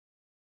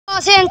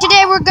And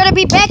today we're gonna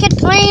be back at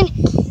playing.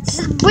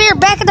 We're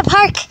back at the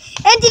park,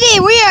 and today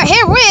we are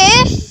here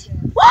with.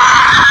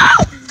 Wow!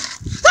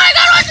 I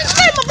got on the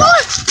screen, my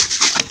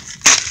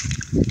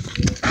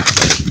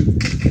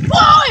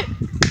boy!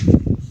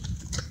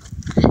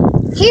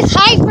 He's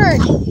hyper.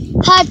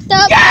 Hyped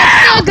up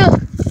by sugar.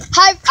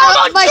 Hyped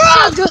up by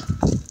sugar.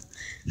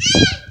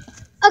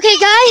 Okay,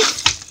 guys,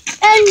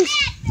 and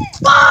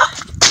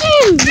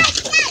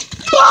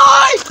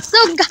so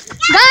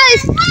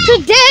guys,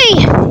 today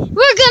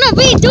we're gonna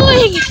be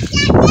doing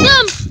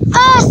some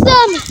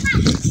awesome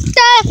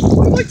stuff.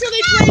 We're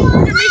literally playing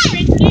murder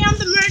mystery. Today I'm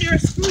the murderer.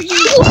 Screw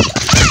you.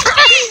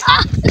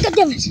 God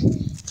damn it.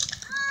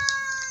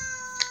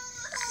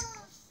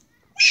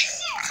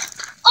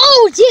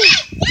 Oh, yeah.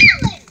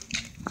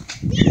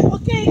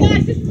 Okay,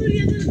 guys, this is the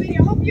end of the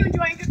video. Hope you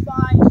enjoy.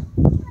 Goodbye.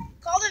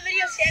 Call the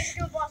video stands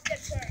to a boss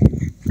gets hurt.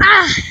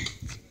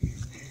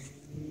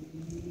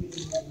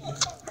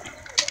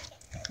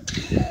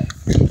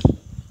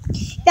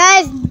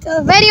 Guys,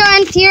 the video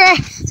ends here.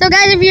 So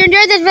guys, if you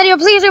enjoyed this video,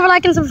 please leave a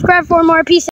like and subscribe for more. Peace out.